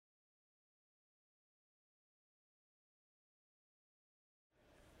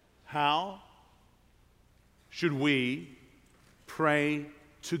How should we pray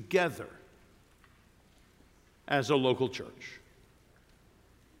together as a local church?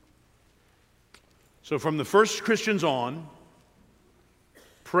 So from the first Christians on,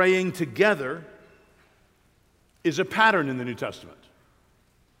 praying together is a pattern in the New Testament.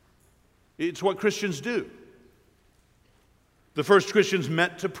 It's what Christians do. The first Christians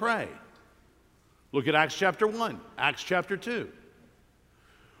met to pray. Look at Acts chapter 1, Acts chapter 2.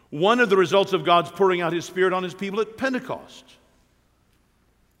 One of the results of God's pouring out His Spirit on His people at Pentecost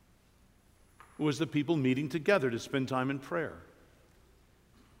was the people meeting together to spend time in prayer.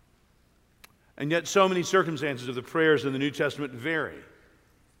 And yet so many circumstances of the prayers in the New Testament vary.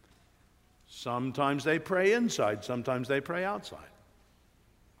 Sometimes they pray inside, sometimes they pray outside.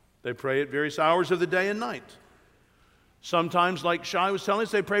 They pray at various hours of the day and night. Sometimes, like Shai was telling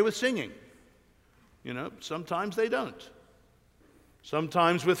us, they pray with singing. Sometimes they don't.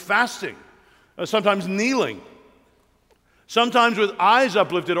 Sometimes with fasting. Sometimes kneeling. Sometimes with eyes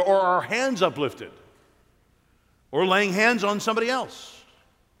uplifted or our hands uplifted. Or laying hands on somebody else.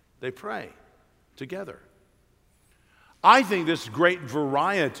 They pray together. I think this great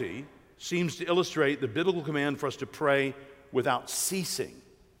variety seems to illustrate the biblical command for us to pray without ceasing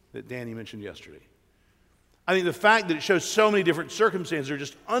that Danny mentioned yesterday. I think the fact that it shows so many different circumstances are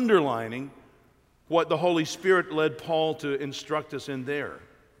just underlining what the Holy Spirit led Paul to instruct us in there.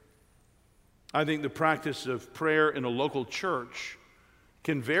 I think the practice of prayer in a local church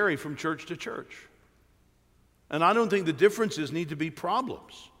can vary from church to church. And I don't think the differences need to be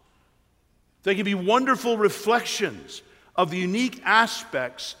problems. They can be wonderful reflections of the unique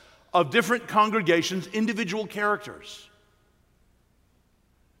aspects of different congregations' individual characters.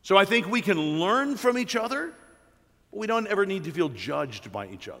 So I think we can learn from each other, but we don't ever need to feel judged by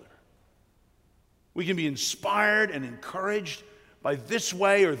each other. We can be inspired and encouraged by this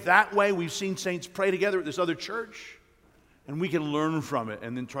way or that way. We've seen saints pray together at this other church, and we can learn from it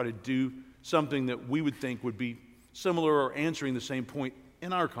and then try to do something that we would think would be similar or answering the same point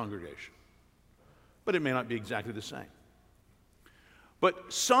in our congregation. But it may not be exactly the same.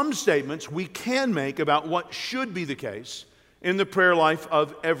 But some statements we can make about what should be the case in the prayer life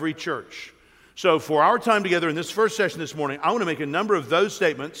of every church. So for our time together in this first session this morning, I want to make a number of those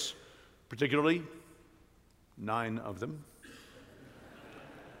statements, particularly 9 of them.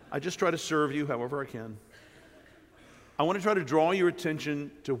 I just try to serve you however I can. I want to try to draw your attention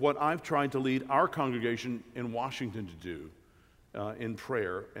to what I've tried to lead our congregation in Washington to do in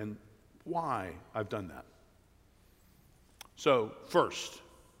prayer and why I've done that. So, first,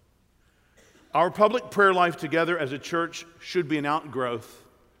 our public prayer life together as a church should be an outgrowth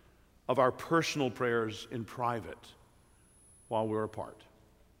of our personal prayers in private while we're apart.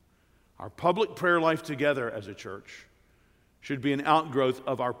 Our public prayer life together as a church should be an outgrowth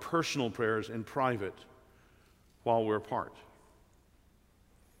of our personal prayers in private while we're apart.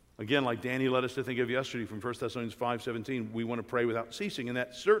 Again, like Danny led us to think of yesterday from 1 Thessalonians 5:17, we want to pray without ceasing, and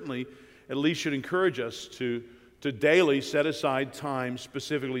that certainly at least should encourage us to daily set aside time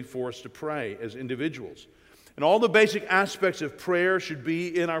specifically for us to pray as individuals. And all the basic aspects of prayer should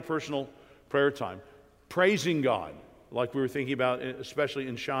be in our personal prayer time. Praising God, like we were thinking about, especially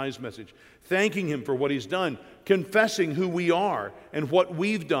in Shai's message. Thanking Him for what He's done. Confessing who we are and what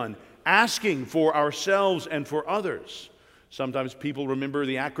we've done. Asking for ourselves and for others. Sometimes people remember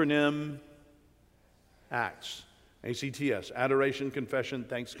the acronym ACTS. ACTS. Adoration, Confession,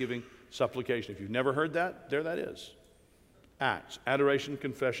 Thanksgiving, Supplication. If you've never heard that, there that is. ACTS. Adoration,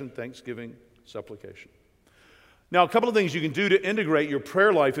 Confession, Thanksgiving, Supplication. Now, a couple of things you can do to integrate your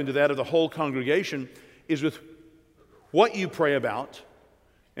prayer life into that of the whole congregation is with what you pray about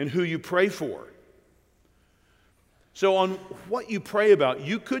and who you pray for. So on what you pray about,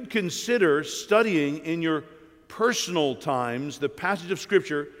 you could consider studying in your personal times the passage of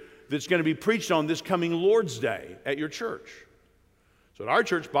Scripture that's going to be preached on this coming Lord's Day at your church. So at our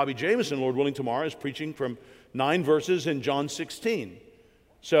church, Bobby Jameson, Lord willing, tomorrow is preaching from 9 verses in John 16.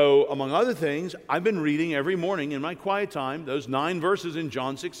 So among other things, I've been reading every morning in my quiet time those 9 verses in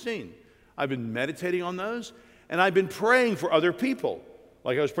John 16. I've been meditating on those, and I've been praying for other people.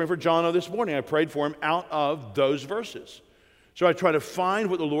 Like I was praying for Jono this morning. I prayed for him out of those verses. So I try to find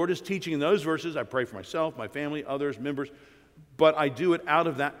what the Lord is teaching in those verses. I pray for myself, my family, others, members, but I do it out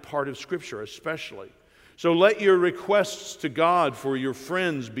of that part of Scripture especially. So let your requests to God for your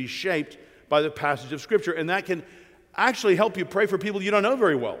friends be shaped by the passage of Scripture, and that can actually help you pray for people you don't know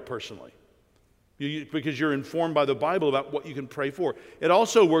very well personally, because you're informed by the Bible about what you can pray for. It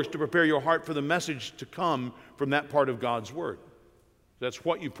also works to prepare your heart for the message to come from that part of God's Word. That's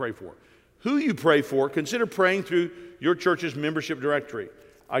what you pray for. Who you pray for, consider praying through your church's membership directory.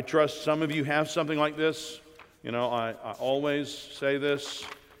 I trust some of you have something like this. You know, I always say this.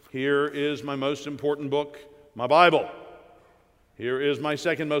 Here is my most important book, my Bible. Here is my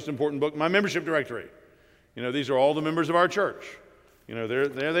second most important book, my membership directory. You know, these are all the members of our church. You know, there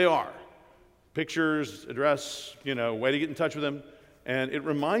they are. Pictures, address, you know, way to get in touch with them. And it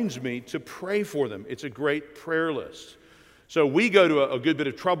reminds me to pray for them. It's a great prayer list. So we go to a good bit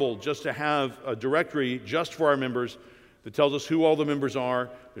of trouble just to have a directory just for our members that tells us who all the members are.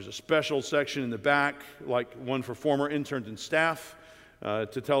 There's a special section in the back, like one for former interns and staff,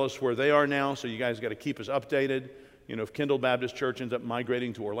 to tell us where they are now. So you guys got to keep us updated. You know, if Kendall Baptist Church ends up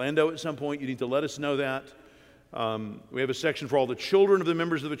migrating to Orlando at some point, you need to let us know that. We have a section for all the children of the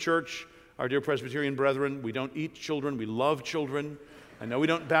members of the church, our dear Presbyterian brethren. We don't eat children. We love children. I know we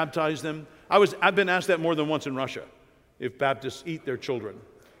don't baptize them. I've been asked that more than once in Russia, if Baptists eat their children.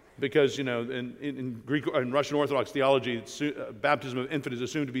 Because, you know, in Greek and Russian Orthodox theology, baptism of infant is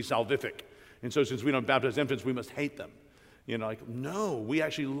assumed to be salvific. And so since we don't baptize infants, we must hate them. You know, like, no, we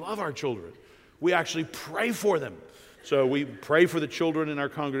actually love our children. We actually pray for them. So we pray for the children in our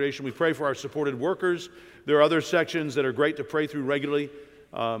congregation. We pray for our supported workers. There are other sections that are great to pray through regularly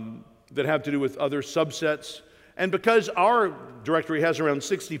that have to do with other subsets. And because our directory has around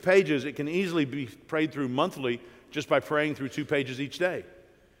 60 pages, it can easily be prayed through monthly just by praying through 2 pages each day.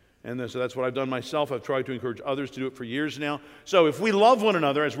 And so that's what I've done myself. I've tried to encourage others to do it for years now. So if we love one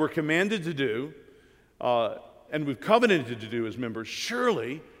another as we're commanded to do, and we've covenanted to do as members,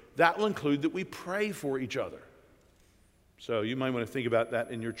 surely that will include that we pray for each other. So you might want to think about that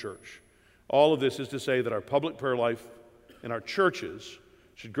in your church. All of this is to say that our public prayer life in our churches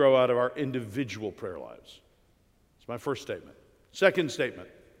should grow out of our individual prayer lives. That's my first statement. Second statement.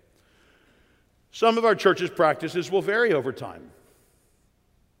 Some of our churches' practices will vary over time.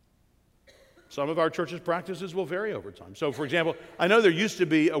 Some of our churches' practices will vary over time. So, for example, I know there used to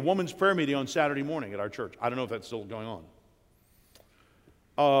be a women's prayer meeting on Saturday morning at our church. I don't know if that's still going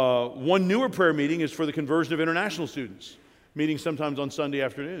on. One newer prayer meeting is for the conversion of international students, meeting sometimes on Sunday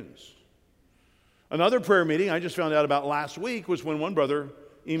afternoons. Another prayer meeting I just found out about last week was when one brother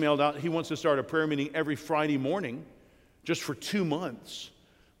emailed out he wants to start a prayer meeting every Friday morning just for 2 months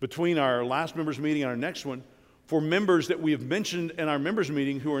between our last members meeting and our next one, for members that we have mentioned in our members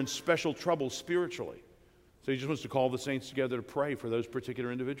meeting who are in special trouble spiritually. So he just wants to call the saints together to pray for those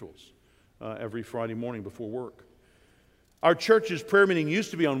particular individuals every Friday morning before work. Our church's prayer meeting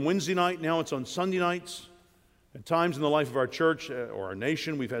used to be on Wednesday night. Now it's on Sunday nights. At times in the life of our church or our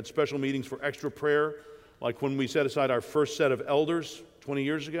nation, we've had special meetings for extra prayer, like when we set aside our first set of elders 20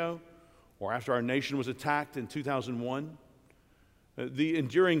 years ago, or after our nation was attacked in 2001. The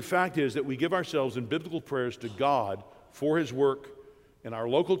enduring fact is that we give ourselves in biblical prayers to God for His work in our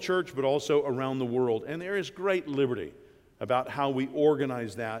local church, but also around the world. And there is great liberty about how we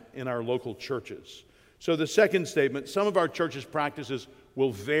organize that in our local churches. So the second statement, some of our churches' practices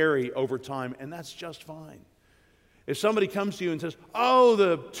will vary over time, and that's just fine. If somebody comes to you and says, oh,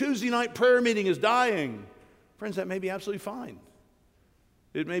 the Tuesday night prayer meeting is dying, friends, that may be absolutely fine.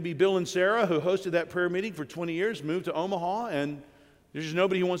 It may be Bill and Sarah who hosted that prayer meeting for 20 years, moved to Omaha, and there's just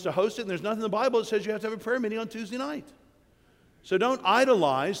nobody who wants to host it, and there's nothing in the Bible that says you have to have a prayer meeting on Tuesday night. So don't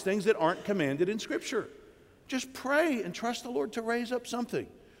idolize things that aren't commanded in Scripture. Just pray and trust the Lord to raise up something.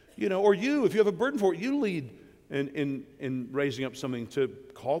 You know, or you, if you have a burden for it, you lead in raising up something to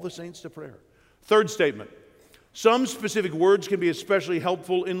call the saints to prayer. Third statement. Some specific words can be especially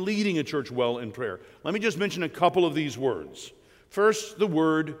helpful in leading a church well in prayer. Let me just mention a couple of these words. First, the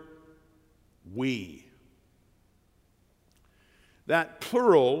word we. That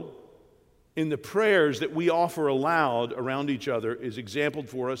plural in the prayers that we offer aloud around each other is exampled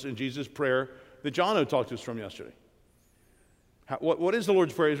for us in Jesus' prayer that Jono talked to us from yesterday. What is the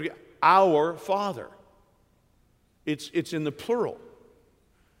Lord's Prayer? It's our Father. It's in the plural.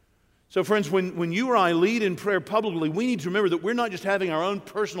 So friends, when you or I lead in prayer publicly, we need to remember that we're not just having our own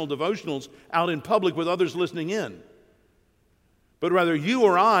personal devotionals out in public with others listening in, but rather you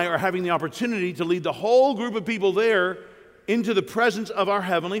or I are having the opportunity to lead the whole group of people there into the presence of our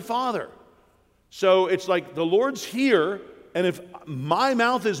Heavenly Father. So it's like the Lord's here, and if my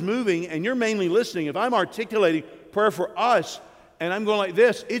mouth is moving and you're mainly listening, if I'm articulating prayer for us and I'm going like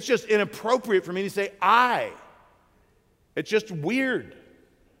this, it's just inappropriate for me to say I. It's just weird.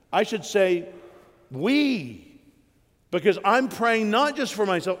 I should say we, because I'm praying not just for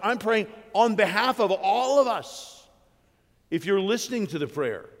myself, I'm praying on behalf of all of us. If you're listening to the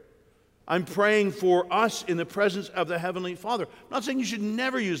prayer, I'm praying for us in the presence of the Heavenly Father. I'm not saying you should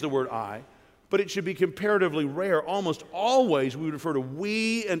never use the word I, but it should be comparatively rare. Almost always we would refer to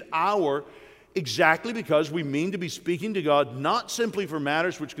we and our, exactly because we mean to be speaking to God not simply for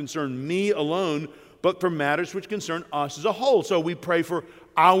matters which concern me alone, but for matters which concern us as a whole. So we pray for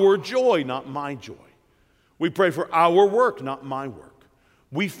our joy, not my joy. We pray for our work, not my work.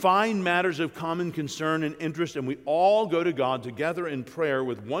 We find matters of common concern and interest, and we all go to God together in prayer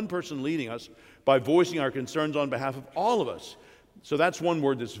with one person leading us by voicing our concerns on behalf of all of us. So that's one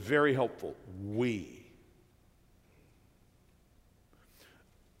word that's very helpful, we.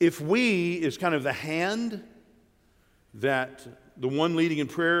 If we is kind of the hand that the one leading in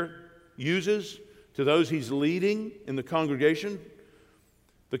prayer uses to those he's leading in the congregation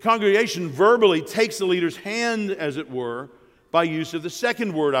verbally takes the leader's hand, as it were, by use of the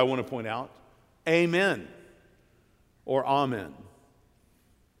second word I want to point out, amen, or amen.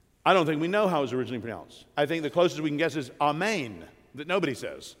 I don't think we know how it was originally pronounced. I think the closest we can guess is amen, that nobody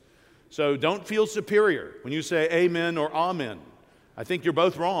says. So don't feel superior when you say amen or amen. I think you're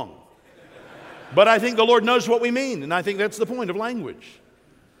both wrong. But I think the Lord knows what we mean, and I think that's the point of language.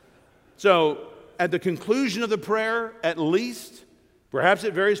 So at the conclusion of the prayer, at least, perhaps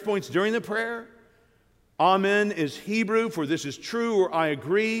at various points during the prayer, amen is Hebrew for this is true or I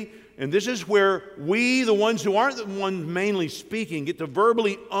agree. And this is where we, the ones who aren't the ones mainly speaking, get to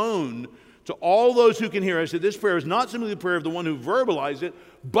verbally own to all those who can hear us that this prayer is not simply the prayer of the one who verbalized it,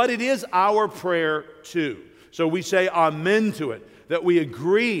 but it is our prayer too. So we say amen to it, that we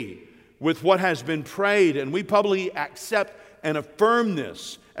agree with what has been prayed, and we publicly accept and affirm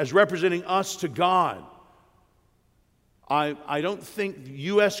this as representing us to God. I don't think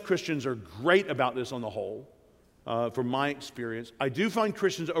U.S. Christians are great about this on the whole, from my experience. I do find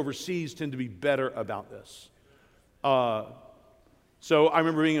Christians overseas tend to be better about this. So I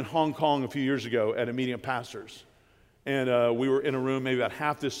remember being in Hong Kong a few years ago at a meeting of pastors. And we were in a room maybe about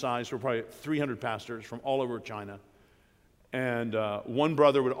half this size, so probably 300 pastors from all over China. And one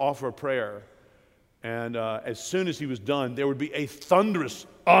brother would offer a prayer. And as soon as he was done, there would be a thunderous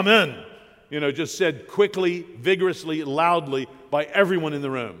amen. Just said quickly, vigorously, loudly by everyone in the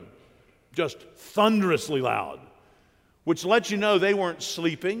room. Just thunderously loud. Which lets you know they weren't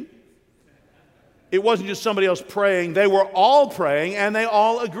sleeping. It wasn't just somebody else praying. They were all praying, and they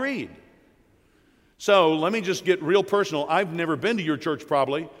all agreed. So let me just get real personal. I've never been to your church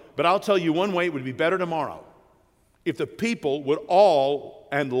probably, but I'll tell you one way it would be better tomorrow. If the people would all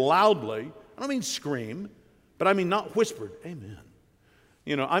and loudly, I don't mean scream, but I mean not whispered, amen.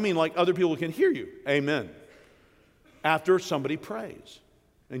 I mean like other people can hear you, amen. After somebody prays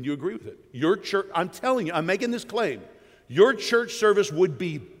and you agree with it. Your church, I'm telling you, I'm making this claim. Your church service would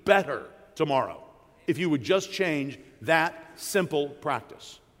be better tomorrow if you would just change that simple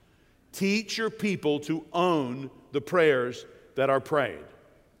practice. Teach your people to own the prayers that are prayed.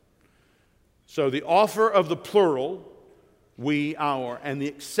 So the offer of the plural, we, our, and the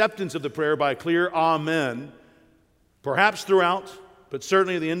acceptance of the prayer by a clear amen, perhaps throughout, but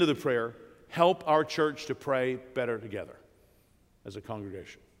certainly at the end of the prayer, help our church to pray better together as a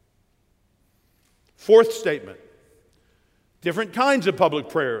congregation. Fourth statement, different kinds of public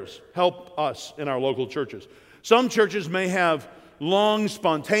prayers help us in our local churches. Some churches may have long,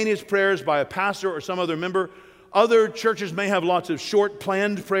 spontaneous prayers by a pastor or some other member. Other churches may have lots of short,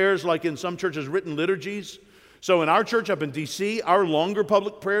 planned prayers, like in some churches, written liturgies. So in our church up in D.C., our longer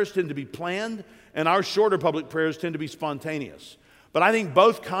public prayers tend to be planned, and our shorter public prayers tend to be spontaneous. But I think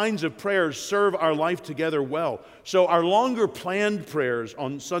both kinds of prayers serve our life together well. So our longer planned prayers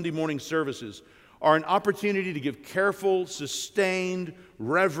on Sunday morning services are an opportunity to give careful, sustained,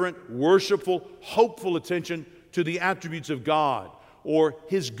 reverent, worshipful, hopeful attention to the attributes of God, or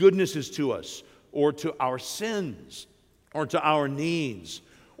His goodnesses to us, or to our sins, or to our needs,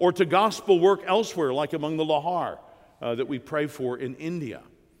 or to gospel work elsewhere, like among the Lahar that we pray for in India.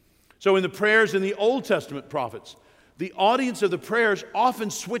 So in the prayers in the Old Testament prophets, the audience of the prayers often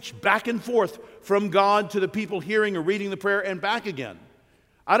switch back and forth from God to the people hearing or reading the prayer and back again.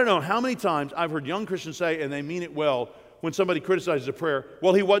 I don't know how many times I've heard young Christians say, and they mean it well, when somebody criticizes a prayer,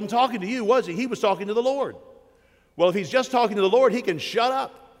 well, he wasn't talking to you, was he? He was talking to the Lord. Well, if he's just talking to the Lord, he can shut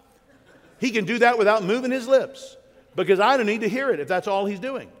up. He can do that without moving his lips, because I don't need to hear it if that's all he's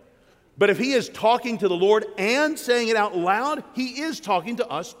doing. But if he is talking to the Lord and saying it out loud, he is talking to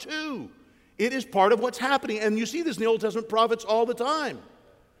us too. It is part of what's happening. And you see this in the Old Testament prophets all the time.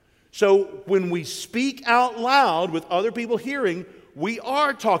 So when we speak out loud with other people hearing, we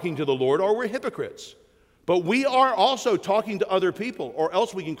are talking to the Lord, or we're hypocrites. But we are also talking to other people, or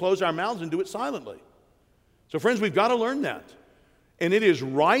else we can close our mouths and do it silently. So friends, we've got to learn that. And it is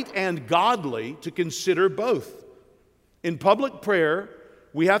right and godly to consider both. In public prayer,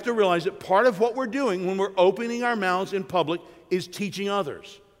 we have to realize that part of what we're doing when we're opening our mouths in public is teaching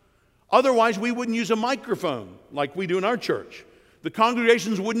others. Otherwise, we wouldn't use a microphone like we do in our church. The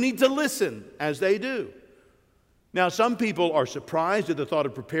congregations would need to listen as they do. Now, some people are surprised at the thought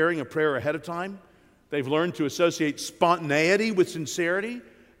of preparing a prayer ahead of time. They've learned to associate spontaneity with sincerity,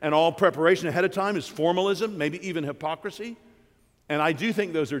 and all preparation ahead of time is formalism, maybe even hypocrisy. And I do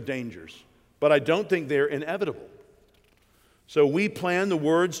think those are dangers, but I don't think they're inevitable. So we plan the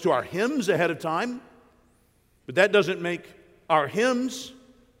words to our hymns ahead of time, but that doesn't make our hymns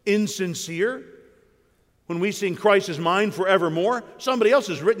insincere. When we sing Christ is mine forevermore, somebody else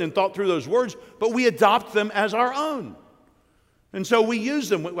has written and thought through those words, but we adopt them as our own. And so we use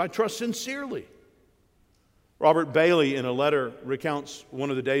them, I trust, sincerely. Robert Bailey, in a letter, recounts one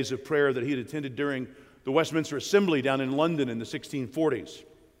of the days of prayer that he had attended during the Westminster Assembly down in London in the 1640s.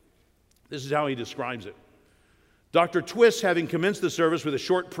 This is how he describes it. Dr. Twist, having commenced the service with a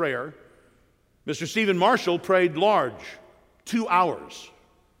short prayer, Mr. Stephen Marshall prayed large, 2 hours,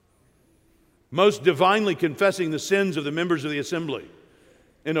 most divinely confessing the sins of the members of the assembly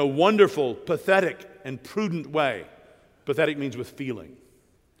in a wonderful, pathetic, and prudent way. Pathetic means with feeling.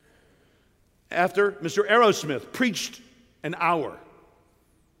 After, Mr. Arrowsmith preached an hour,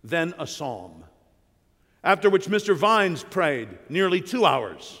 then a psalm. After which Mr. Vines prayed nearly 2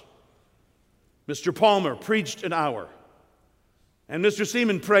 hours. Mr. Palmer preached an hour. And Mr.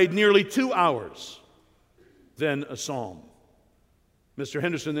 Seaman prayed nearly 2 hours, then a psalm. Mr.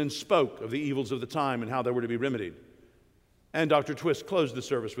 Henderson then spoke of the evils of the time and how they were to be remedied. And Dr. Twist closed the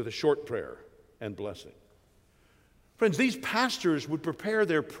service with a short prayer and blessing. Friends, these pastors would prepare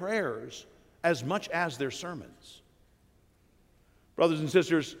their prayers as much as their sermons. Brothers and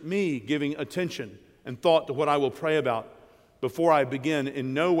sisters, me giving attention and thought to what I will pray about before I begin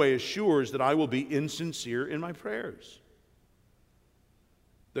in no way assures that I will be insincere in my prayers.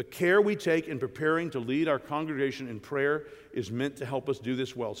 The care we take in preparing to lead our congregation in prayer is meant to help us do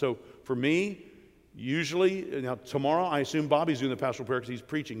this well. So for me, usually, now tomorrow I assume Bobby's doing the pastoral prayer because he's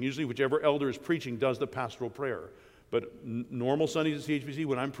preaching. Usually whichever elder is preaching does the pastoral prayer. But normal Sundays at CHBC,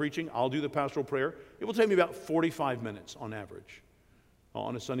 when I'm preaching, I'll do the pastoral prayer. It will take me about 45 minutes on average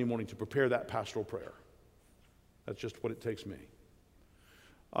on a Sunday morning to prepare that pastoral prayer. That's just what it takes me.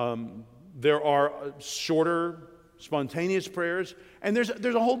 There are shorter, spontaneous prayers, and there's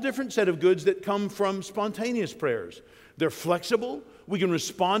a whole different set of goods that come from spontaneous prayers. They're flexible. We can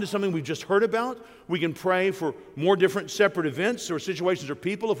respond to something we've just heard about. We can pray for more different separate events or situations or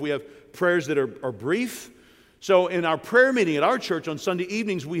people if we have prayers that are brief. So in our prayer meeting at our church on Sunday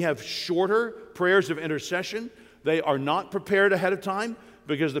evenings, we have shorter prayers of intercession. They are not prepared ahead of time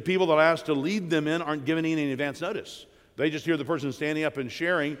because the people that I asked to lead them in aren't given any advance notice. They just hear the person standing up and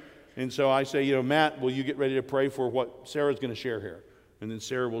sharing. And so I say, Matt, will you get ready to pray for what Sarah's going to share here? And then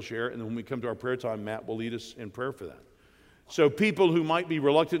Sarah will share. And then when we come to our prayer time, Matt will lead us in prayer for that. So people who might be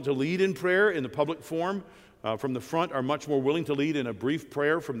reluctant to lead in prayer in the public forum from the front are much more willing to lead in a brief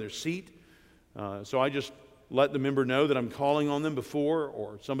prayer from their seat. So I just let the member know that I'm calling on them before,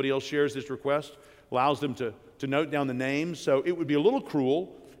 or somebody else shares this request, allows them to note down the names. So it would be a little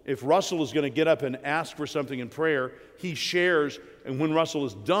cruel if Russell is going to get up and ask for something in prayer, he shares, and when Russell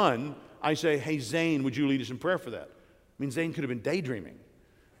is done, I say, hey, Zane, would you lead us in prayer for that? I mean, Zane could have been daydreaming.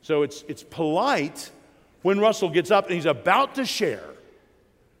 So it's polite when Russell gets up and he's about to share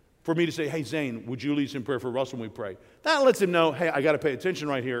for me to say, hey, Zane, would you lead us in prayer for Russell when we pray? That lets him know, hey, I got to pay attention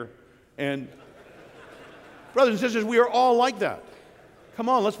right here. And brothers and sisters, we are all like that. Come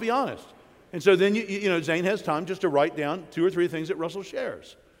on, let's be honest. And so then, Zane has time just to write down 2 or 3 things that Russell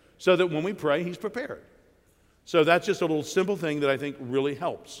shares so that when we pray, he's prepared. So that's just a little simple thing that I think really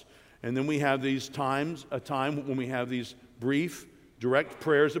helps. And then we have a time when we have these brief, direct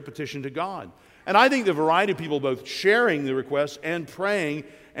prayers of petition to God. And I think the variety of people both sharing the requests and praying,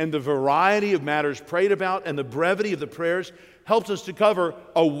 and the variety of matters prayed about and the brevity of the prayers helps us to cover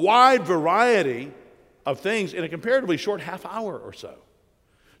a wide variety of things in a comparatively short half hour or so.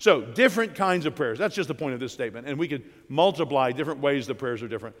 So, different kinds of prayers. That's just the point of this statement. And we could multiply different ways the prayers are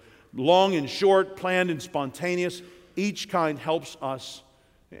different. Long and short, planned and spontaneous. Each kind helps us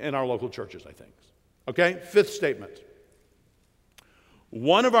in our local churches, I think. Okay, 5th statement.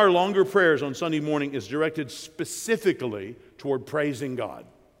 One of our longer prayers on Sunday morning is directed specifically toward praising God.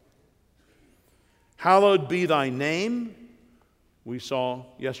 Hallowed be thy name, we saw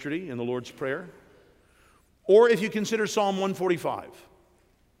yesterday in the Lord's Prayer. Or if you consider Psalm 145.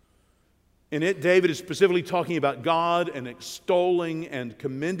 In it, David is specifically talking about God and extolling and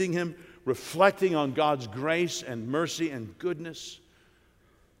commending Him, reflecting on God's grace and mercy and goodness.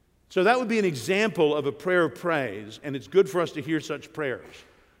 So that would be an example of a prayer of praise, and it's good for us to hear such prayers.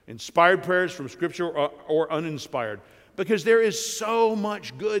 Inspired prayers from Scripture or uninspired. because there is so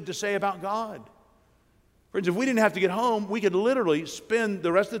much good to say about God. Friends, if we didn't have to get home, we could literally spend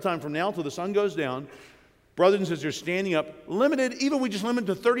the rest of the time from now till the sun goes down, brothers and sisters standing up, limited, even we just limit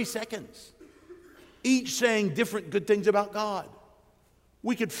to 30 seconds, each saying different good things about God.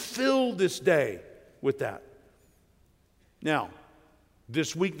 We could fill this day with that. Now,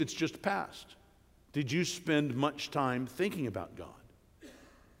 this week that's just passed, did you spend much time thinking about God?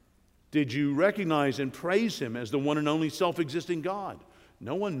 Did you recognize and praise Him as the one and only self-existing God?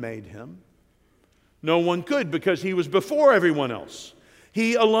 No one made Him. No one could, because He was before everyone else.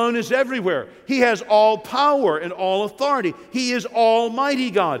 He alone is everywhere. He has all power and all authority. He is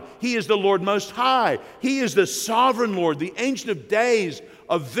Almighty God. He is the Lord Most High. He is the Sovereign Lord, the Ancient of Days,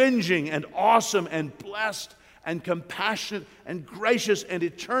 avenging and awesome and blessed and compassionate and gracious and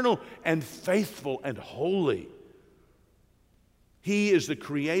eternal and faithful and holy. He is the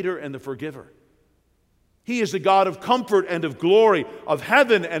Creator and the Forgiver. He is the God of comfort and of glory, of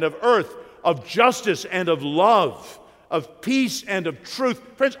heaven and of earth, of justice and of love, of peace and of truth.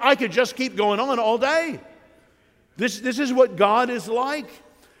 Friends, I could just keep going on all day. This is what God is like.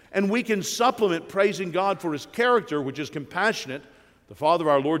 And we can supplement praising God for His character, which is compassionate, the Father of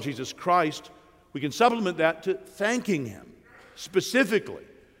our Lord Jesus Christ. We can supplement that to thanking Him specifically,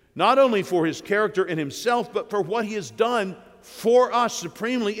 not only for His character in Himself, but for what He has done for us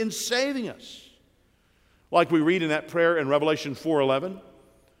supremely in saving us. Like we read in that prayer in Revelation 4:11,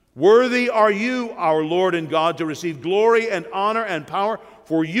 worthy are you, our Lord and God, to receive glory and honor and power,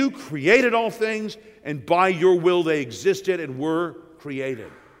 for you created all things, and by your will they existed and were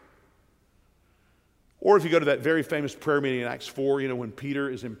created. Or if you go to that very famous prayer meeting in Acts 4, when Peter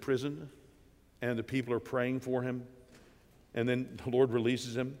is imprisoned and the people are praying for him, and then the Lord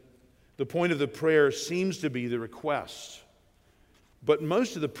releases him. The point of the prayer seems to be the request. But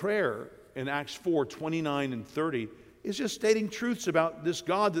most of the prayer in Acts 4, 29 and 30 is just stating truths about this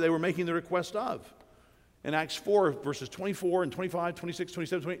God that they were making the request of. In Acts 4, verses 24 and 25, 26,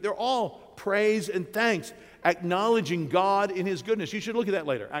 27, 28, they're all praise and thanks, acknowledging God in His goodness. You should look at that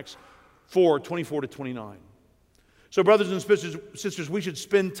later, Acts 4, 24 to 29. So brothers and sisters, we should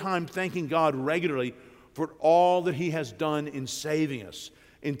spend time thanking God regularly for all that He has done in saving us,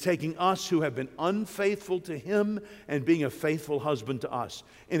 in taking us who have been unfaithful to Him and being a faithful husband to us,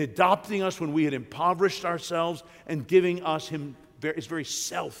 in adopting us when we had impoverished ourselves and giving us His very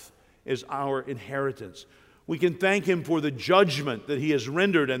self as our inheritance. We can thank Him for the judgment that He has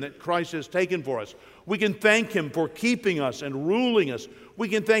rendered and that Christ has taken for us. We can thank Him for keeping us and ruling us. We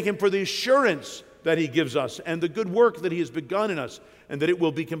can thank Him for the assurance that He gives us and the good work that He has begun in us and that it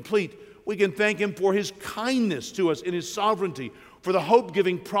will be complete. We can thank Him for His kindness to us in His sovereignty, for the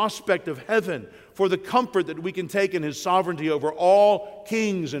hope-giving prospect of heaven, for the comfort that we can take in His sovereignty over all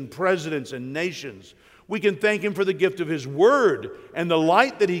kings and presidents and nations. We can thank Him for the gift of His Word and the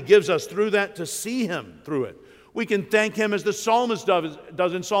light that He gives us through that to see Him through it. We can thank Him as the psalmist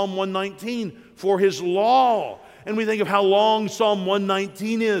does in Psalm 119 for His law. And we think of how long Psalm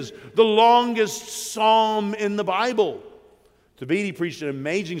 119 is, the longest psalm in the Bible. Tabidi preached an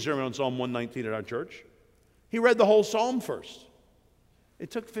amazing sermon on Psalm 119 at our church. He read the whole psalm first. It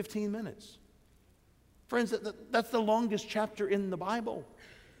took 15 minutes. Friends, that's the longest chapter in the Bible.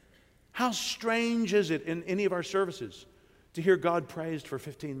 How strange is it in any of our services to hear God praised for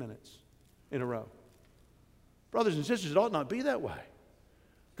 15 minutes in a row? Brothers and sisters, it ought not be that way.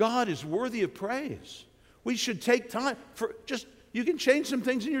 God is worthy of praise. We should take time for you can change some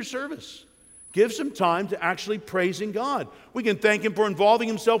things in your service. Give some time to actually praising God. We can thank Him for involving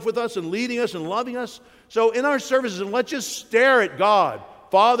Himself with us and leading us and loving us. So in our services, and let's just stare at God,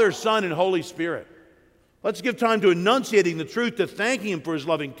 Father, Son, and Holy Spirit. Let's give time to enunciating the truth, to thanking Him for His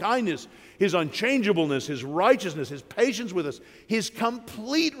loving kindness, His unchangeableness, His righteousness, His patience with us, His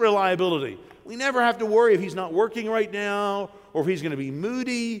complete reliability. We never have to worry if He's not working right now or if He's going to be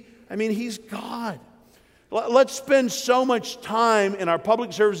moody. I mean, He's God. Let's spend so much time in our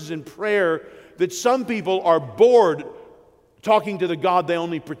public services in prayer that some people are bored talking to the God they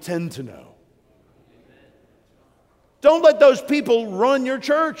only pretend to know. Don't let those people run your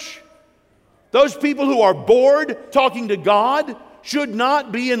church. Those people who are bored talking to God should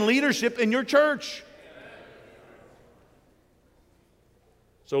not be in leadership in your church.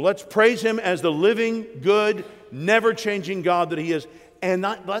 So let's praise Him as the living, good, never-changing God that He is. And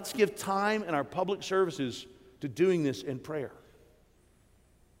let's give time in our public services to doing this in prayer.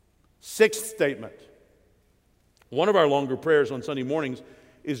 Sixth statement. One of our longer prayers on Sunday mornings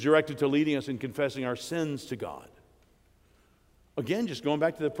is directed to leading us in confessing our sins to God. Again, just going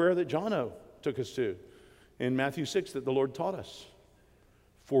back to the prayer that Jono took us to in Matthew 6 that the Lord taught us.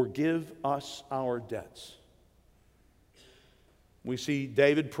 Forgive us our debts. We see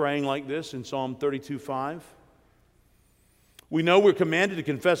David praying like this in Psalm 32:5. We know we're commanded to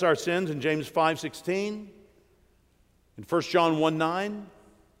confess our sins in James 5:16, in 1 John 1:9.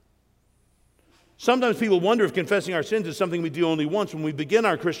 Sometimes people wonder if confessing our sins is something we do only once when we begin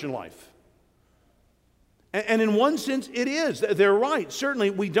our Christian life. And in one sense, it is. They're right.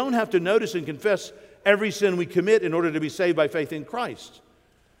 Certainly, we don't have to notice and confess every sin we commit in order to be saved by faith in Christ.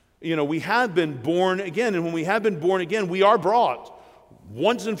 You know, we have been born again, and when we have been born again, we are brought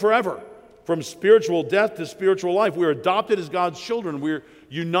once and forever from spiritual death to spiritual life. We're adopted as God's children. We're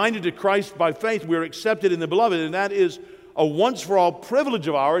united to Christ by faith. We're accepted in the beloved, and that is a once-for-all privilege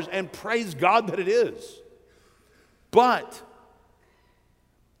of ours, and praise God that it is. But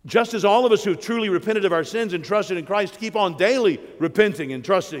just as all of us who have truly repented of our sins and trusted in Christ keep on daily repenting and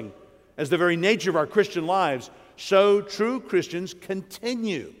trusting as the very nature of our Christian lives, so true Christians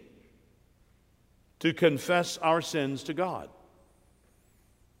continue to confess our sins to God.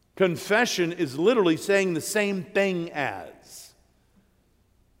 Confession is literally saying the same thing as.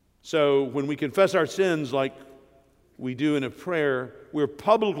 So when we confess our sins like we do in a prayer, we're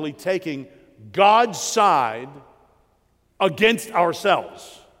publicly taking God's side against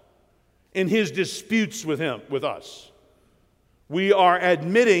ourselves in His disputes with Him, with us. We are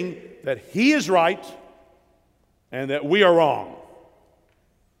admitting that He is right and that we are wrong.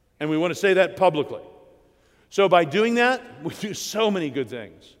 And we want to say that publicly. So by doing that, we do so many good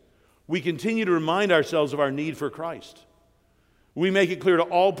things. We continue to remind ourselves of our need for Christ. We make it clear to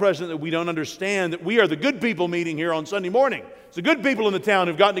all present that we don't understand that we are the good people meeting here on Sunday morning. It's the good people in the town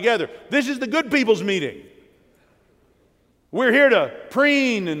who've gotten together. This is the good people's meeting. We're here to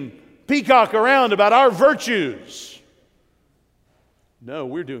preen and peacock around about our virtues. No,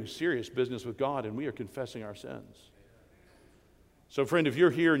 we're doing serious business with God, and we are confessing our sins. So, friend, if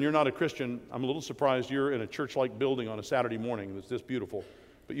you're here and you're not a Christian, I'm a little surprised you're in a church-like building on a Saturday morning that's this beautiful,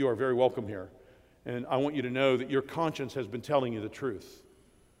 but you are very welcome here. And I want you to know that your conscience has been telling you the truth.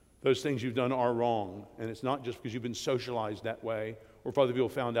 Those things you've done are wrong, and it's not just because you've been socialized that way, or if other people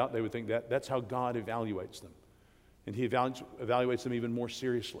found out, they would think that. That's how God evaluates them. And He evaluates them even more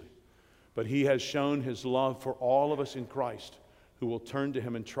seriously. But He has shown His love for all of us in Christ who will turn to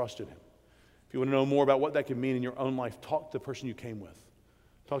Him and trust in Him. If you want to know more about what that can mean in your own life, talk to the person you came with.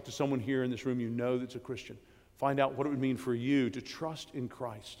 Talk to someone here in this room you know that's a Christian. Find out what it would mean for you to trust in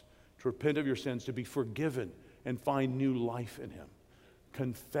Christ, to repent of your sins, to be forgiven, and find new life in Him.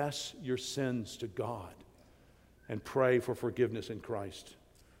 Confess your sins to God and pray for forgiveness in Christ.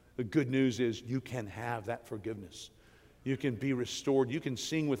 The good news is you can have that forgiveness. You can be restored. You can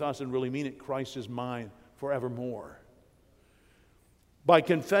sing with us and really mean it, Christ is mine forevermore. By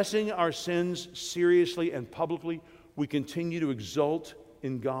confessing our sins seriously and publicly, we continue to exult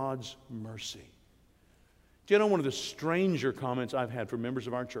in God's mercy. Do you know one of the stranger comments I've had from members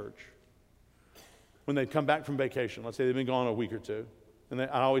of our church when they come back from vacation? Let's say they've been gone a week or two, and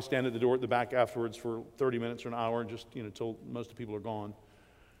I always stand at the door at the back afterwards for 30 minutes or an hour, just till most of the people are gone.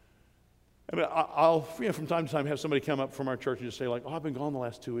 I mean, I'll from time to time have somebody come up from our church and just say like, "Oh, I've been gone the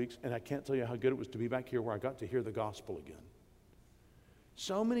last 2 weeks, and I can't tell you how good it was to be back here where I got to hear the gospel again."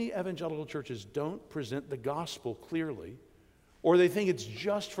 So many evangelical churches don't present the gospel clearly, or they think it's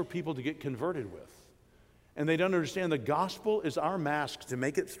just for people to get converted with. And they don't understand the gospel is our mask to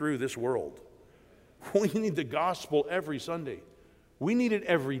make it through this world. We need the gospel every Sunday. We need it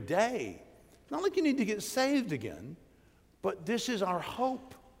every day. It's not like you need to get saved again, but this is our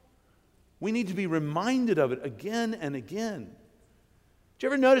hope. We need to be reminded of it again and again. Do you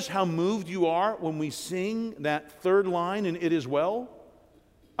ever notice how moved you are when we sing that third line in It Is Well?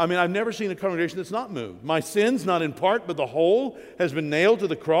 I mean, I've never seen a congregation that's not moved. My sins, not in part, but the whole, has been nailed to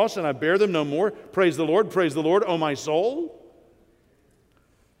the cross, and I bear them no more. Praise the Lord, O my soul.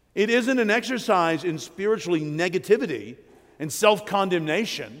 It isn't an exercise in spiritually negativity and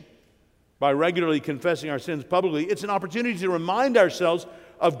self-condemnation by regularly confessing our sins publicly. It's an opportunity to remind ourselves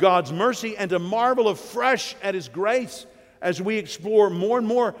of God's mercy and to marvel afresh at His grace as we explore more and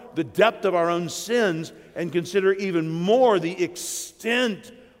more the depth of our own sins and consider even more the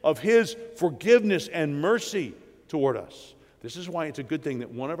extent of His forgiveness and mercy toward us. This is why it's a good thing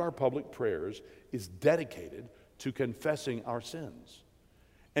that one of our public prayers is dedicated to confessing our sins.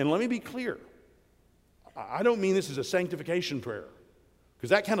 And let me be clear, I don't mean this as a sanctification prayer,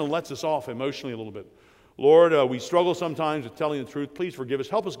 because that kind of lets us off emotionally a little bit. Lord, we struggle sometimes with telling the truth. Please forgive us.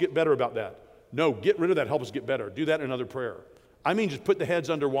 Help us get better about that. No, get rid of that. Help us get better. Do that in another prayer. I mean just put the heads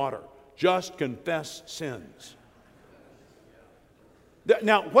under water. Just confess sins.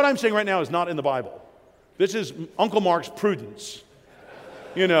 Now, what I'm saying right now is not in the Bible. This is Uncle Mark's prudence.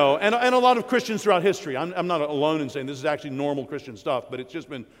 You know, and a lot of Christians throughout history. I'm not alone in saying this is actually normal Christian stuff, but it's just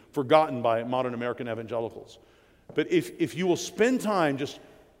been forgotten by modern American evangelicals. But if you will spend time just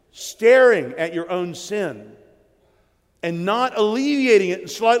staring at your own sin and not alleviating it and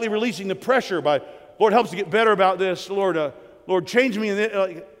slightly releasing the pressure by, Lord, help us to get better about this. Lord, change me.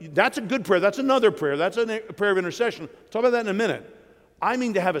 That's a good prayer. That's another prayer. That's a prayer of intercession. Talk about that in a minute. I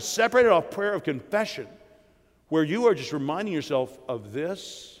mean to have a separated off prayer of confession where you are just reminding yourself of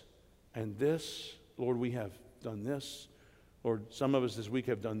this and this. Lord, we have done this. Lord, some of us this week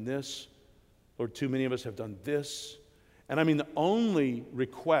have done this. Lord, too many of us have done this. And I mean, the only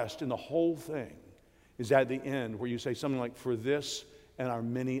request in the whole thing is at the end where you say something like, for this and our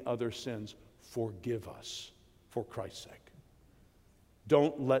many other sins, forgive us for Christ's sake.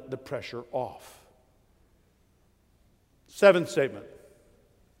 Don't let the pressure off. Seventh statement.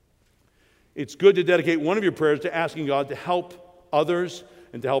 It's good to dedicate one of your prayers to asking God to help others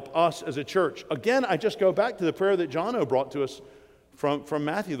and to help us as a church. Again, I just go back to the prayer that Jono brought to us from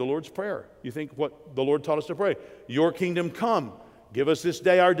Matthew, the Lord's Prayer. You think what the Lord taught us to pray. Your kingdom come. Give us this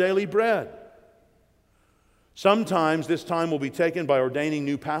day our daily bread. Sometimes this time will be taken by ordaining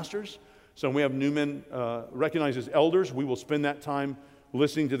new pastors. So when we have new men recognized as elders, we will spend that time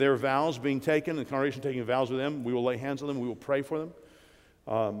listening to their vows being taken, and the congregation taking vows with them. We will lay hands on them. We will pray for them.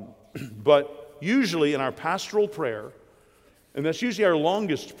 But usually in our pastoral prayer, and that's usually our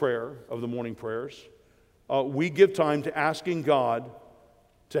longest prayer of the morning prayers, we give time to asking God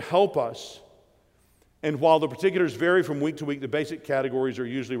to help us. And while the particulars vary from week to week, the basic categories are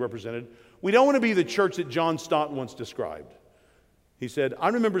usually represented. We don't want to be the church that John Stott once described. He said, I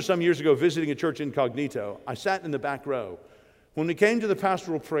remember some years ago visiting a church incognito. I sat in the back row. When we came to the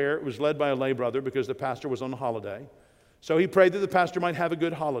pastoral prayer, it was led by a lay brother because the pastor was on holiday. So he prayed that the pastor might have a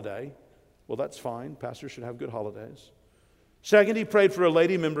good holiday. Well, that's fine. Pastors should have good holidays. Second, he prayed for a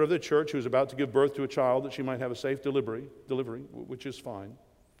lady member of the church who was about to give birth to a child that she might have a safe delivery, which is fine.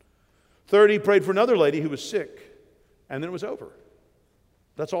 Third, he prayed for another lady who was sick, and then it was over.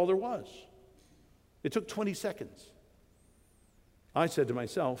 That's all there was. It took 20 seconds. I said to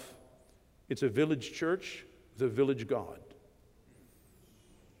myself, it's a village church with a village God.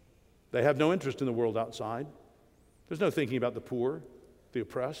 They have no interest in the world outside. There's no thinking about the poor, the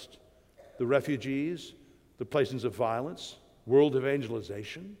oppressed, the refugees, the places of violence, world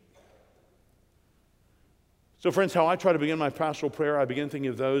evangelization. So friends, how I try to begin my pastoral prayer, I begin thinking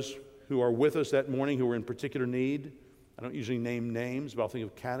of those who are with us that morning who are in particular need. I don't usually name names, but I'll think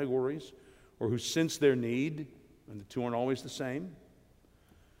of categories, or who sense their need, and the two aren't always the same.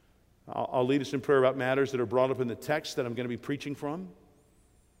 I'll lead us in prayer about matters that are brought up in the text that I'm going to be preaching from.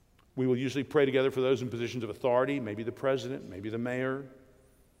 We will usually pray together for those in positions of authority, maybe the president, maybe the mayor.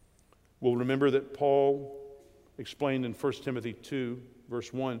 We'll remember that Paul explained in 1 Timothy 2,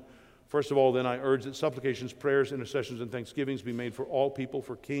 verse 1, first of all, then I urge that supplications, prayers, intercessions, and thanksgivings be made for all people,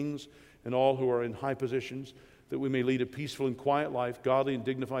 for kings and all who are in high positions, that we may lead a peaceful and quiet life, godly and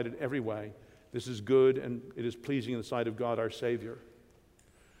dignified in every way. This is good and it is pleasing in the sight of God our Savior.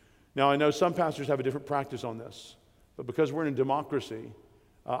 Now, I know some pastors have a different practice on this, but because we're in a democracy,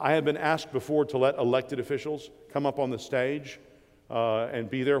 I have been asked before to let elected officials come up on the stage and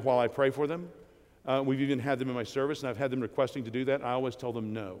be there while I pray for them. We've even had them in my service, and I've had them requesting to do that. I always tell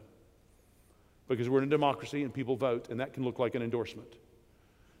them no, because we're in a democracy and people vote, and that can look like an endorsement.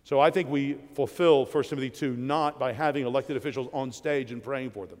 So I think we fulfill 1 Timothy 2 not by having elected officials on stage and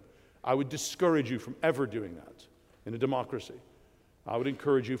praying for them. I would discourage you from ever doing that in a democracy. I would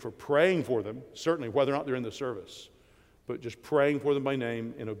encourage you for praying for them, certainly whether or not they're in the service, but just praying for them by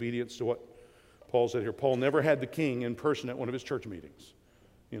name in obedience to what Paul said here. Paul never had the king in person at one of his church meetings.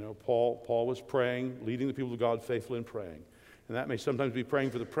 You know, Paul was praying, leading the people of God faithfully in praying. And that may sometimes be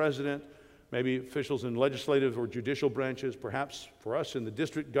praying for the president, maybe officials in legislative or judicial branches, perhaps for us in the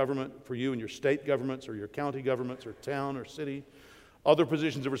district government, for you in your state governments or your county governments or town or city, other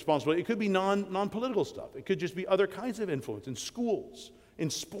positions of responsibility. It could be non-political stuff. It could just be other kinds of influence in schools, in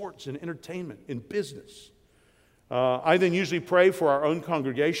sports, in entertainment, in business. I then usually pray for our own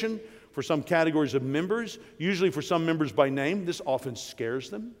congregation, for some categories of members, usually for some members by name. This often scares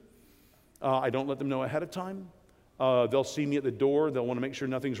them. I don't let them know ahead of time. They'll see me at the door. They'll want to make sure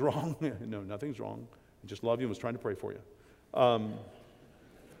nothing's wrong. No, nothing's wrong. I just love you and was trying to pray for you.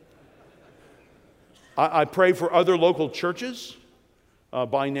 I pray for other local churches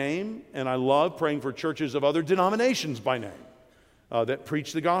by name, and I love praying for churches of other denominations by name that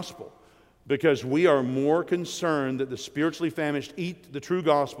preach the gospel, because we are more concerned that the spiritually famished eat the true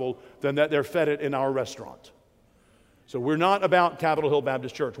gospel than that they're fed it in our restaurant. So we're not about Capitol Hill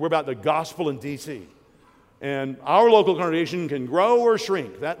Baptist Church. We're about the gospel in D.C. And our local congregation can grow or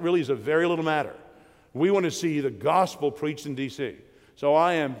shrink. That really is a very little matter. We want to see the gospel preached in D.C. So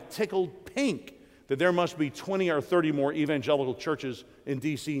I am tickled pink that there must be 20 or 30 more evangelical churches in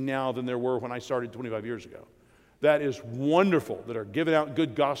D.C. now than there were when I started 25 years ago. That is wonderful, that are giving out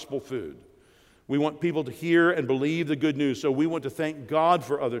good gospel food. We want people to hear and believe the good news, so we want to thank God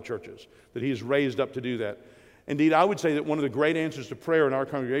for other churches, that He has raised up to do that. Indeed, I would say that one of the great answers to prayer in our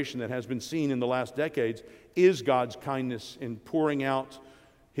congregation that has been seen in the last decades is God's kindness in pouring out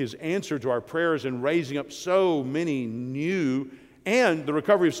His answer to our prayers and raising up so many new and the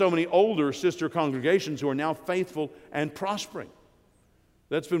recovery of so many older sister congregations who are now faithful and prospering.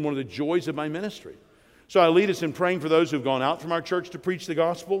 That's been one of the joys of my ministry. So I lead us in praying for those who've gone out from our church to preach the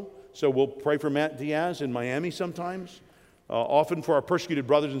gospel. So we'll pray for Matt Diaz in Miami sometimes, often for our persecuted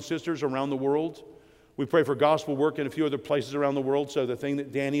brothers and sisters around the world. We pray for gospel work in a few other places around the world. So the thing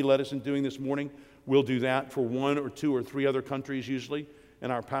that Danny led us in doing this morning, we'll do that for 1 or 2 or 3 other countries usually in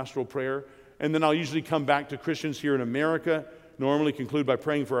our pastoral prayer. And then I'll usually come back to Christians here in America, normally conclude by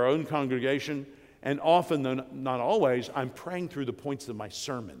praying for our own congregation. And often, though not always, I'm praying through the points of my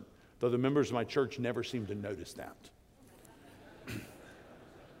sermon, though the members of my church never seem to notice that.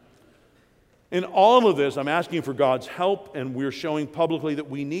 In all of this, I'm asking for God's help, and we're showing publicly that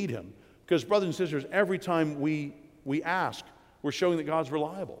we need Him. Because, brothers and sisters, every time we ask, we're showing that God's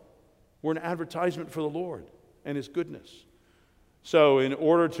reliable. We're an advertisement for the Lord and His goodness. So in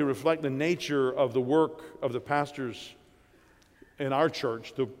order to reflect the nature of the work of the pastors in our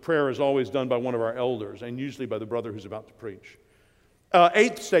church, the prayer is always done by one of our elders, and usually by the brother who's about to preach.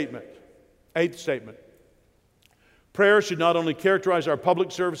 Eighth statement. Prayer should not only characterize our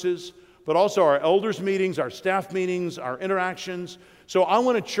public services, but also our elders' meetings, our staff meetings, our interactions. So I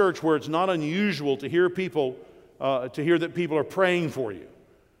want a church where it's not unusual to hear that people are praying for you,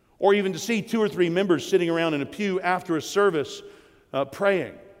 or even to see 2 or 3 members sitting around in a pew after a service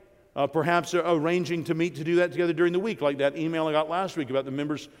praying. Perhaps arranging to meet to do that together during the week, like that email I got last week about the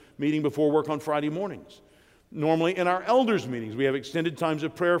members meeting before work on Friday mornings. Normally in our elders' meetings, we have extended times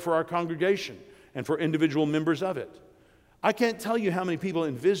of prayer for our congregation and for individual members of it. I can't tell you how many people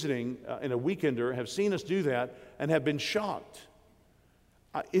in visiting in a weekender have seen us do that and have been shocked.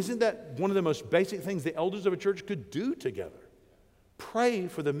 Isn't that one of the most basic things the elders of a church could do together? Pray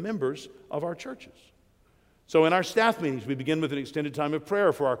for the members of our churches. So in our staff meetings, we begin with an extended time of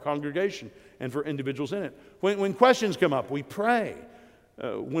prayer for our congregation and for individuals in it. When questions come up, we pray.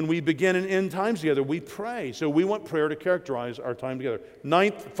 When we begin and end times together, we pray. So we want prayer to characterize our time together.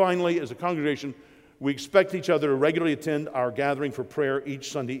 Ninth, finally, as a congregation, we expect each other to regularly attend our gathering for prayer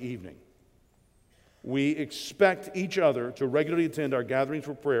each Sunday evening. We expect each other to regularly attend our gatherings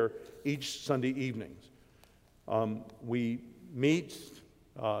for prayer each Sunday evenings. We meet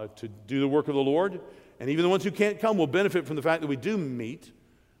to do the work of the Lord, and even the ones who can't come will benefit from the fact that we do meet.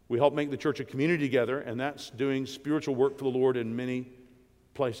 We help make the church a community together, and that's doing spiritual work for the Lord in many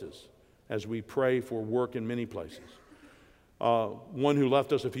places as we pray for work in many places. One who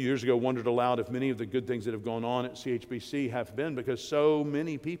left us a few years ago wondered aloud if many of the good things that have gone on at CHBC have been because so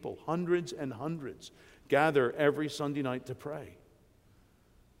many people, hundreds and hundreds, gather every Sunday night to pray.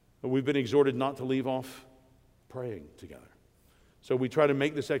 But we've been exhorted not to leave off praying together. So we try to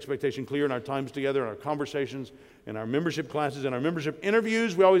make this expectation clear in our times together, in our conversations, in our membership classes, in our membership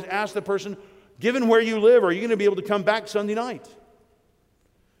interviews. We always ask the person, given where you live, are you going to be able to come back Sunday night?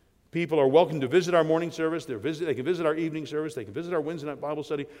 People are welcome to visit our morning service. They can visit our evening service. They can visit our Wednesday night Bible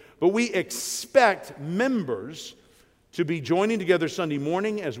study. But we expect members to be joining together Sunday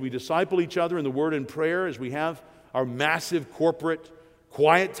morning as we disciple each other in the Word and prayer, as we have our massive corporate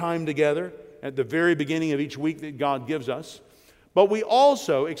quiet time together at the very beginning of each week that God gives us. But we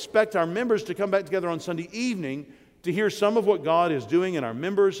also expect our members to come back together on Sunday evening to hear some of what God is doing in our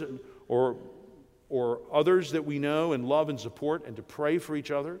members or others that we know and love and support, and to pray for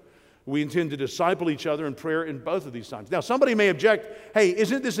each other. We intend to disciple each other in prayer in both of these times. Now, somebody may object, hey,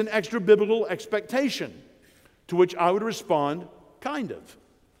 isn't this an extra biblical expectation? To which I would respond, kind of.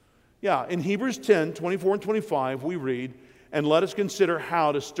 Yeah, in Hebrews 10, 24 and 25, we read, and let us consider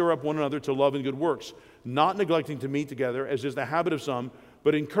how to stir up one another to love and good works, not neglecting to meet together, as is the habit of some,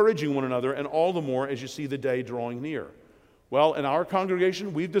 but encouraging one another, and all the more as you see the day drawing near. Well, in our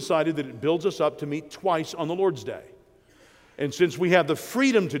congregation, we've decided that it builds us up to meet twice on the Lord's Day. And since we have the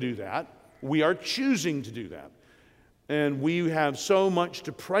freedom to do that, we are choosing to do that. And we have so much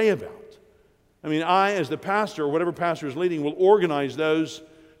to pray about. I mean, I, as the pastor, or whatever pastor is leading, will organize those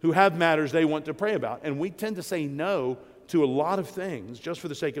who have matters they want to pray about. And we tend to say no to a lot of things just for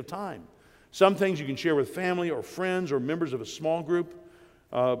the sake of time. Some things you can share with family or friends or members of a small group.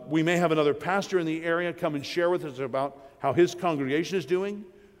 We may have another pastor in the area come and share with us about how his congregation is doing.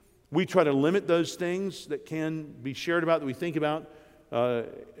 We try to limit those things that can be shared about, that we think about,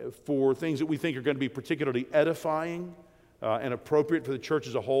 for things that we think are going to be particularly edifying and appropriate for the church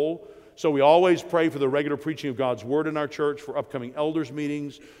as a whole. So we always pray for the regular preaching of God's Word in our church, for upcoming elders'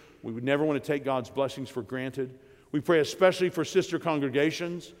 meetings. We would never want to take God's blessings for granted. We pray especially for sister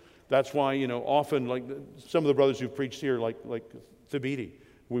congregations. That's why, often, like some of the brothers who've preached here, like Thabiti,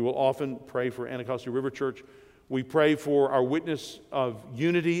 we will often pray for Anacostia River Church. We pray for our witness of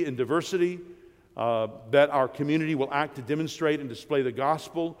unity and diversity, that our community will act to demonstrate and display the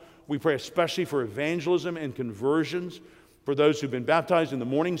gospel. We pray especially for evangelism and conversions, for those who've been baptized in the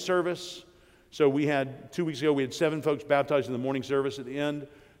morning service. So 2 weeks ago, we had 7 folks baptized in the morning service at the end.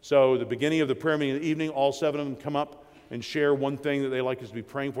 So the beginning of the prayer meeting in the evening, all 7 of them come up and share one thing that they like us to be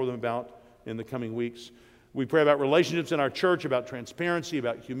praying for them about in the coming weeks. We pray about relationships in our church, about transparency,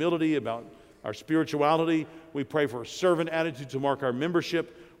 about humility, about our spirituality. We pray for a servant attitude to mark our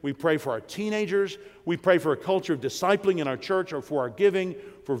membership. We pray for our teenagers. We pray for a culture of discipling in our church, or for our giving,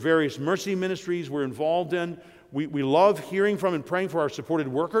 for various mercy ministries we're involved in. We love hearing from and praying for our supported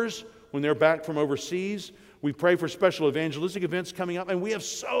workers when they're back from overseas. We pray for special evangelistic events coming up, and we have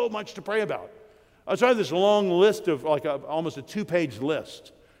so much to pray about. So I have this long list of almost a 2-page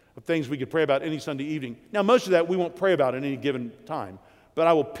list of things we could pray about any Sunday evening. Now, most of that we won't pray about at any given time, but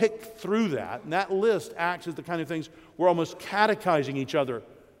I will pick through that, and that list acts as the kind of things we're almost catechizing each other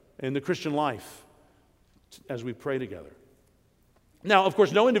in the Christian life as we pray together. Now, of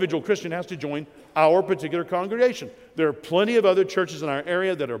course, no individual Christian has to join our particular congregation. There are plenty of other churches in our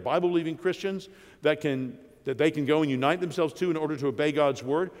area that are Bible-believing Christians that they can go and unite themselves to in order to obey God's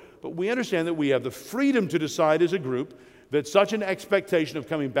word. But we understand that we have the freedom to decide as a group that such an expectation of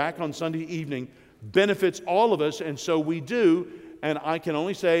coming back on Sunday evening benefits all of us, and so we do. And I can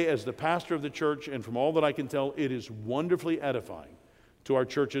only say, as the pastor of the church, and from all that I can tell, it is wonderfully edifying to our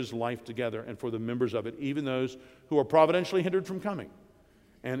church's life together and for the members of it, even those who are providentially hindered from coming.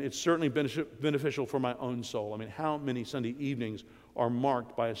 And it's certainly beneficial for my own soul. I mean, how many Sunday evenings are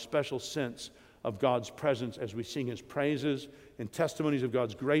marked by a special sense of God's presence as we sing His praises, in testimonies of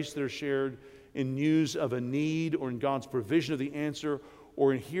God's grace that are shared, in news of a need, or in God's provision of the answer,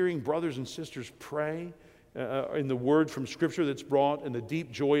 or in hearing brothers and sisters pray, in the word from Scripture that's brought, and the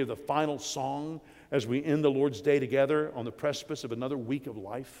deep joy of the final song as we end the Lord's Day together on the precipice of another week of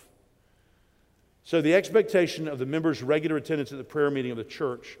life. So the expectation of the members' regular attendance at the prayer meeting of the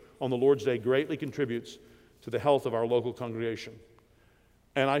church on the Lord's Day greatly contributes to the health of our local congregation.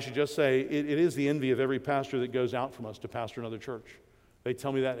 And I should just say, it is the envy of every pastor that goes out from us to pastor another church. They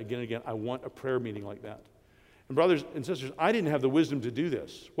tell me that again and again. I want a prayer meeting like that. And brothers and sisters, I didn't have the wisdom to do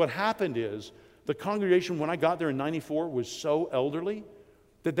this. What happened is, the congregation, when I got there in 94, was so elderly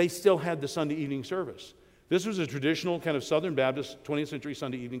that they still had the Sunday evening service. This was a traditional kind of Southern Baptist 20th century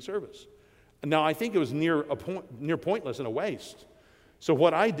Sunday evening service. And now I think it was near pointless and a waste. So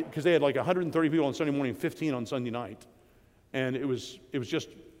what I did, because they had like 130 people on Sunday morning, 15 on Sunday night, and it was just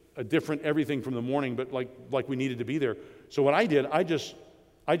a different everything from the morning, but like we needed to be there. So what I did, I just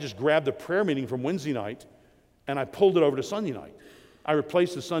grabbed the prayer meeting from Wednesday night and I pulled it over to Sunday night. I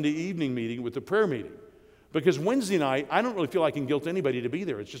replaced the Sunday evening meeting with the prayer meeting. Because Wednesday night, I don't really feel I can guilt anybody to be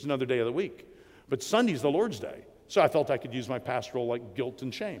there. It's just another day of the week. But Sunday's the Lord's Day. So I felt I could use my pastoral guilt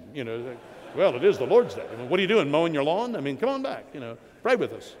and shame. Well, it is the Lord's Day. I mean, what are you doing, mowing your lawn? I mean, come on back, pray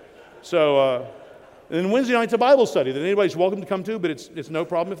with us. So, and then Wednesday night's a Bible study that anybody's welcome to come to, but it's no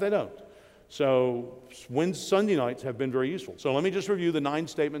problem if they don't. So Sunday nights have been very useful. So let me just review the 9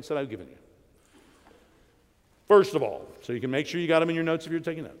 statements that I've given you. First of all, so you can make sure you got them in your notes if you're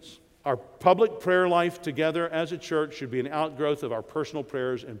taking notes. Our public prayer life together as a church should be an outgrowth of our personal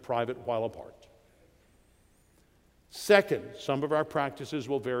prayers in private while apart. Second, some of our practices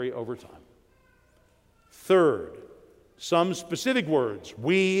will vary over time. Third, some specific words,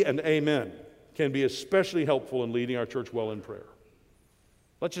 we and amen, can be especially helpful in leading our church well in prayer.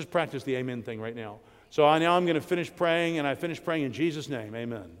 Let's just practice the amen thing right now. So now I'm going to finish praying, and I finish praying in Jesus' name,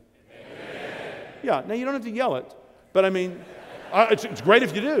 amen. Yeah, now you don't have to yell it, but I mean, it's great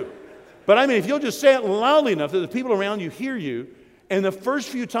if you do. But I mean, if you'll just say it loudly enough that the people around you hear you, and the first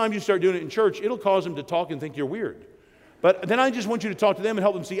few times you start doing it in church, it'll cause them to talk and think you're weird. But then I just want you to talk to them and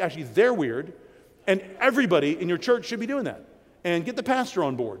help them see actually they're weird, and everybody in your church should be doing that. And get the pastor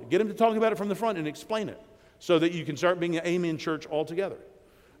on board. Get him to talk about it from the front and explain it so that you can start being an amen church altogether.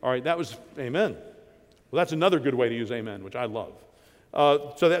 All right, that was amen. Well, that's another good way to use amen, which I love.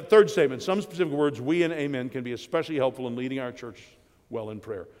 So that third statement, some specific words, we and amen, can be especially helpful in leading our church well in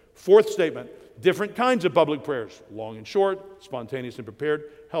prayer. Fourth statement, different kinds of public prayers, long and short, spontaneous and prepared,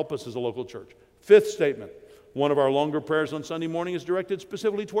 help us as a local church. Fifth statement, one of our longer prayers on Sunday morning is directed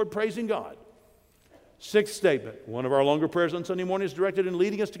specifically toward praising God. Sixth statement, one of our longer prayers on Sunday morning is directed in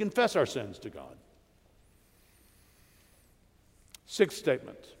leading us to confess our sins to God. Sixth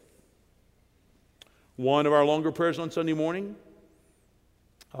statement, one of our longer prayers on Sunday morning,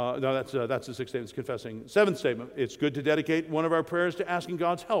 that's the sixth statement, it's confessing. Seventh statement, it's good to dedicate one of our prayers to asking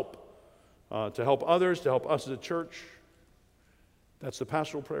God's help, to help others, to help us as a church. That's the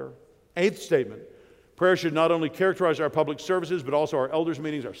pastoral prayer. Eighth statement, prayer should not only characterize our public services, but also our elders'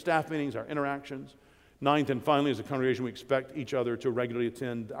 meetings, our staff meetings, our interactions. Ninth, and finally, as a congregation, we expect each other to regularly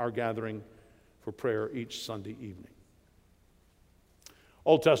attend our gathering for prayer each Sunday evening.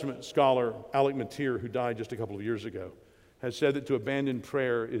 Old Testament scholar Alec Motyer, who died just a couple of years ago, has said that to abandon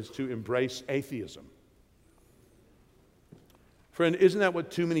prayer is to embrace atheism. Friend, isn't that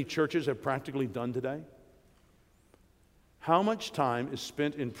what too many churches have practically done today? How much time is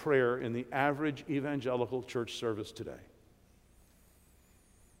spent in prayer in the average evangelical church service today?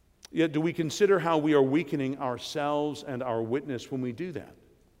 Yet do we consider how we are weakening ourselves and our witness when we do that?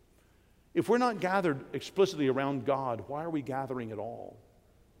 If we're not gathered explicitly around God, why are we gathering at all?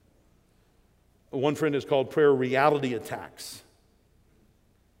 One friend has called prayer reality attacks.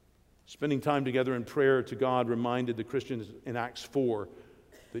 Spending time together in prayer to God reminded the Christians in Acts 4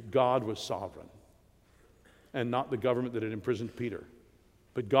 that God was sovereign and not the government that had imprisoned Peter.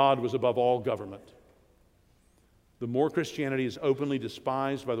 But God was above all government. The more Christianity is openly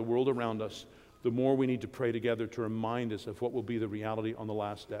despised by the world around us, the more we need to pray together to remind us of what will be the reality on the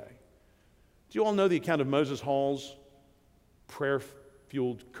last day. Do you all know the account of Moses Hall's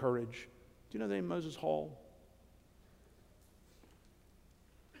prayer-fueled courage? Do you know the name Moses Hall?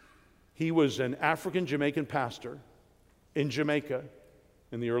 He was an African-Jamaican pastor in Jamaica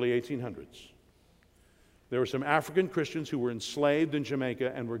in the early 1800s. There were some African Christians who were enslaved in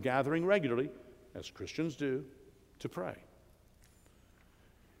Jamaica and were gathering regularly, as Christians do, to pray.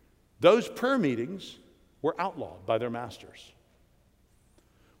 Those prayer meetings were outlawed by their masters.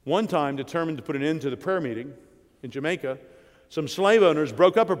 One time, determined to put an end to the prayer meeting in Jamaica, some slave owners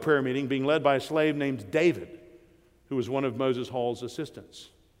broke up a prayer meeting being led by a slave named David, who was one of Moses Hall's assistants.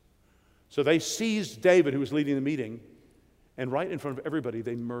 So they seized David, who was leading the meeting, and right in front of everybody,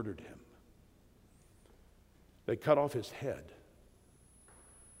 they murdered him. They cut off his head.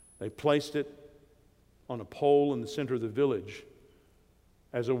 They placed it on a pole in the center of the village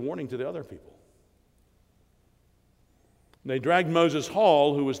as a warning to the other people. They dragged Moses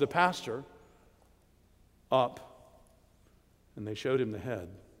Hall, who was the pastor, up, and they showed him the head.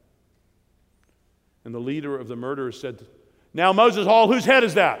 And the leader of the murderers said, "Now, Moses Hall, whose head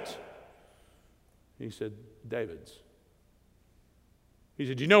is that?" He said, "David's." He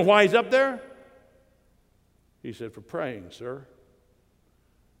said, "Do you know why he's up there?" He said, "For praying, sir."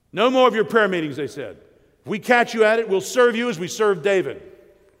 "No more of your prayer meetings," they said. "If we catch you at it, we'll serve you as we served David."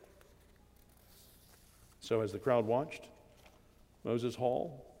 So as the crowd watched, Moses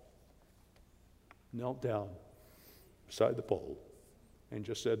Hall knelt down beside the pole and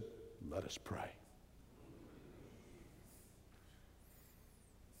just said, "Let us pray."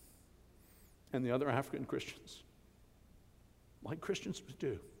 And the other African Christians, like Christians would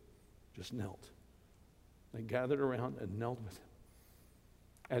do, just knelt. They gathered around and knelt with him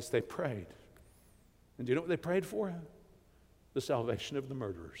as they prayed. And do you know what they prayed for? The salvation of the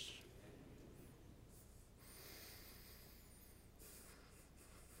murderers.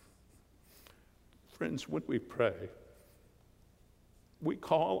 Friends, when we pray, we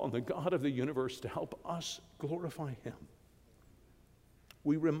call on the God of the universe to help us glorify him.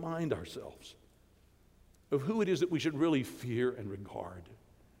 We remind ourselves of who it is that we should really fear and regard.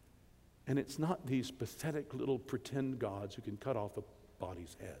 And it's not these pathetic little pretend gods who can cut off a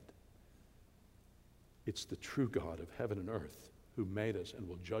body's head. It's the true God of heaven and earth who made us and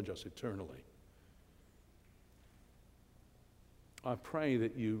will judge us eternally. I pray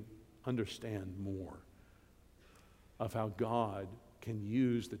that you understand more of how God can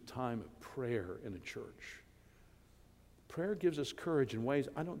use the time of prayer in a church. Prayer gives us courage in ways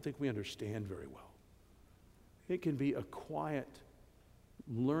I don't think we understand very well. It can be a quiet,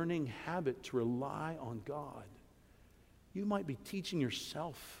 learning habit to rely on God. You might be teaching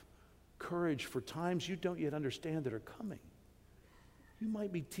yourself courage for times you don't yet understand that are coming. You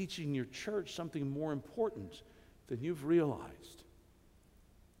might be teaching your church something more important than you've realized.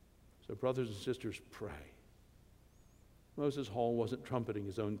 So, brothers and sisters, pray. Moses Hall wasn't trumpeting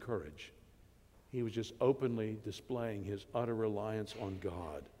his own courage. He was just openly displaying his utter reliance on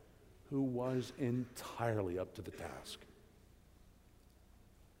God, who was entirely up to the task.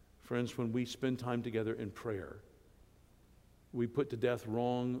 Friends, when we spend time together in prayer, we put to death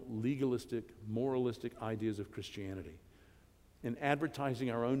wrong, legalistic, moralistic ideas of Christianity. In advertising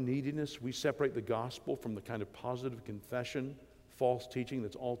our own neediness, we separate the gospel from the kind of positive confession, false teaching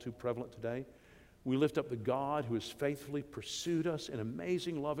that's all too prevalent today. We lift up the God who has faithfully pursued us in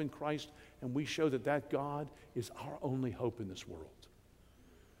amazing love in Christ, and we show that that God is our only hope in this world.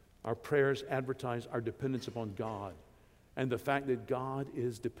 Our prayers advertise our dependence upon God and the fact that God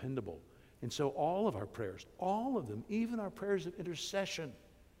is dependable. And so all of our prayers, all of them, even our prayers of intercession,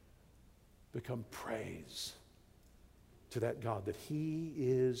 become praise to that God, that He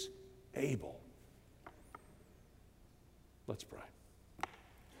is able. Let's pray.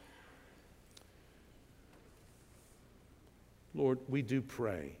 Lord, we do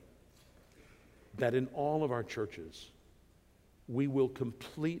pray that in all of our churches, we will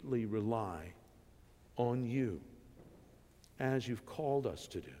completely rely on You as You've called us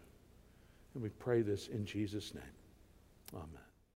to do. And we pray this in Jesus' name. Amen.